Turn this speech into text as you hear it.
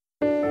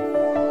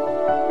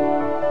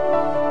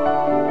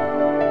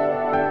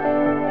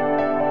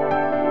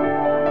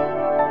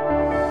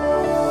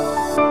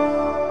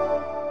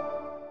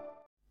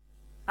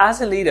As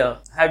a leader,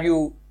 have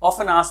you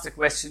often asked a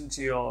question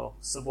to your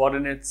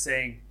subordinates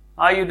saying,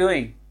 "How are you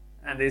doing?"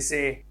 And they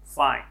say,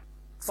 "Fine."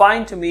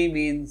 Fine to me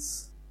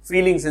means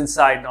feelings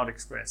inside not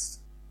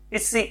expressed.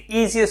 It's the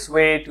easiest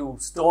way to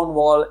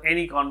stonewall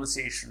any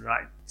conversation,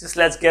 right? Just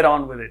let's get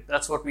on with it.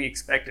 That's what we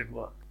expect at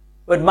work.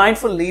 But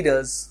mindful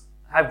leaders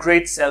have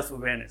great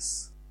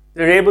self-awareness.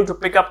 They're able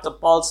to pick up the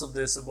pulse of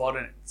their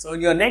subordinate. So in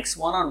your next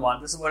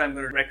one-on-one, this is what I'm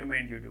going to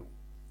recommend you do.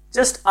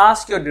 Just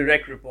ask your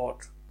direct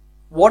report,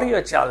 what are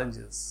your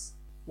challenges?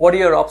 What are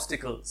your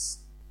obstacles?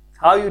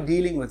 How are you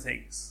dealing with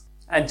things?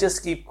 And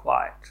just keep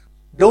quiet.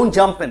 Don't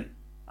jump in.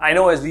 I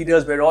know as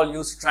leaders, we're all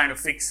used to trying to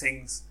fix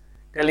things,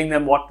 telling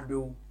them what to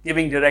do,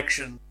 giving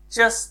direction.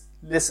 Just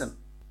listen.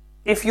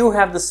 If you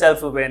have the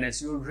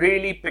self-awareness, you'll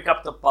really pick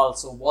up the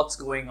pulse of what's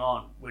going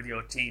on with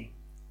your team.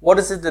 What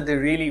is it that they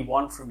really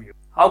want from you?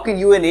 How can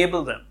you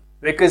enable them?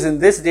 Because in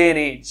this day and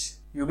age,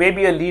 you may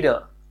be a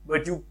leader,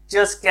 but you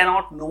just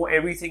cannot know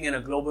everything in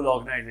a global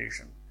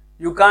organization.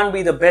 You can't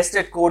be the best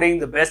at coding,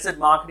 the best at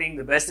marketing,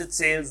 the best at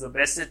sales, the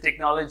best at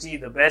technology,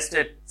 the best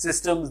at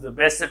systems, the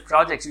best at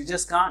projects. You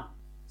just can't.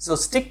 So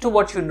stick to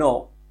what you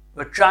know,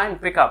 but try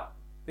and pick up.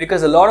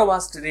 Because a lot of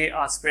us today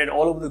are spread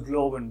all over the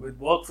globe, and with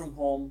work from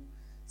home,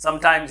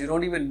 sometimes you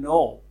don't even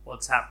know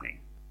what's happening.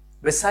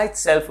 Besides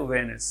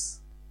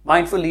self-awareness,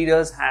 mindful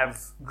leaders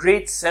have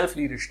great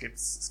self-leadership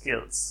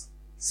skills.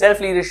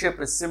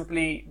 Self-leadership is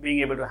simply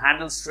being able to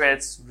handle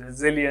stress,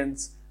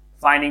 resilience,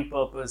 finding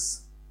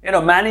purpose,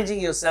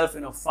 managing yourself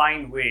in a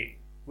fine way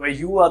where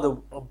you are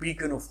a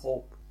beacon of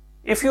hope.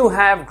 If you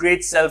have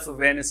great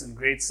self-awareness and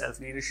great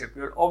self-leadership,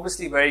 you're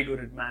obviously very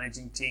good at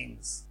managing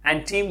teams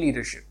and team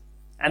leadership.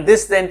 And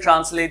this then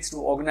translates to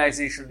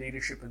organizational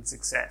leadership and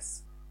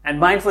success. And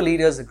mindful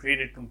leaders are great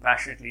at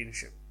compassionate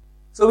leadership.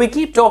 So we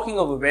keep talking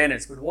of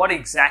awareness, but what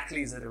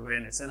exactly is that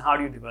awareness and how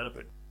do you develop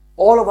it?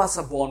 All of us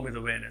are born with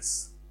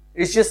awareness.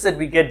 It's just that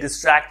we get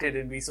distracted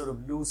and we sort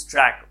of lose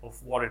track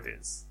of what it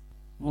is.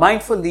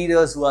 Mindful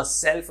leaders who are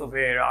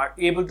self-aware are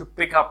able to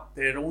pick up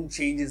their own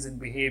changes in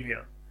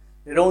behavior,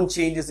 their own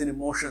changes in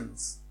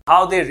emotions,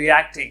 how they're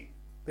reacting.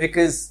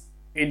 Because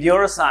in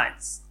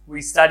neuroscience,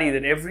 we study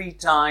that every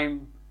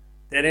time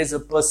there is a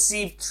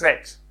perceived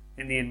threat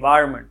in the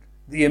environment,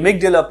 the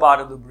amygdala part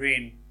of the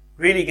brain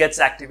really gets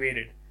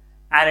activated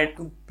and it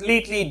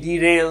completely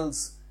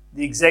derails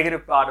the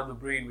executive part of the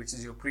brain, which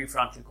is your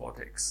prefrontal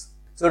cortex.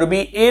 So to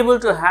be able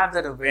to have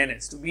that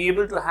awareness, to be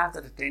able to have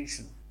that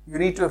attention, you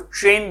need to have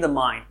trained the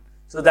mind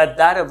so that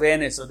that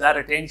awareness or that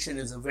attention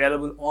is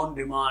available on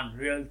demand,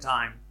 real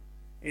time,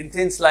 in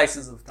thin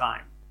slices of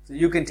time, so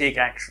you can take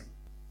action.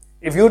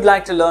 If you'd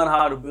like to learn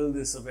how to build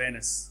this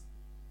awareness,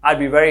 I'd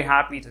be very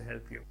happy to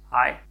help you.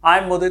 Hi,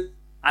 I'm Mudit.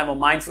 I'm a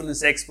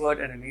mindfulness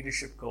expert and a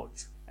leadership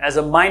coach. As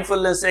a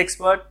mindfulness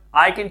expert,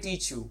 I can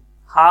teach you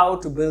how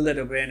to build that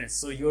awareness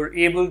so you're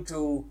able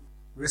to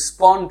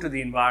respond to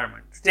the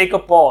environment, to take a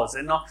pause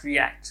and not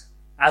react.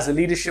 As a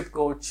leadership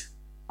coach,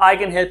 I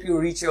can help you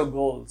reach your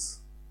goals,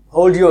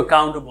 hold you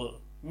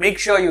accountable, make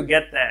sure you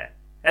get there,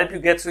 help you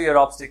get through your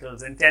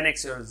obstacles and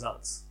 10x your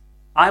results.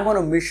 I'm on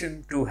a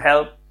mission to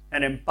help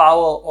and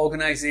empower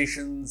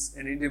organizations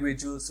and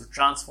individuals to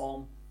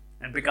transform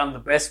and become the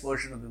best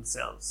version of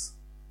themselves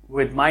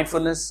with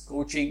mindfulness,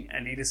 coaching,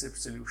 and leadership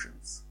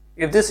solutions.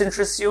 If this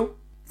interests you,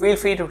 feel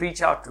free to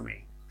reach out to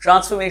me.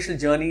 Transformational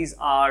journeys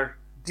are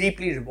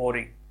deeply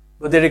rewarding,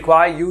 but they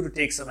require you to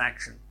take some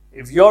action.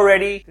 If you're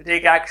ready to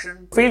take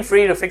action, feel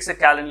free to fix a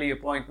Calendly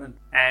appointment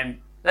and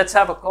let's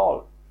have a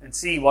call and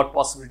see what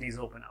possibilities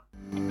open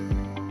up.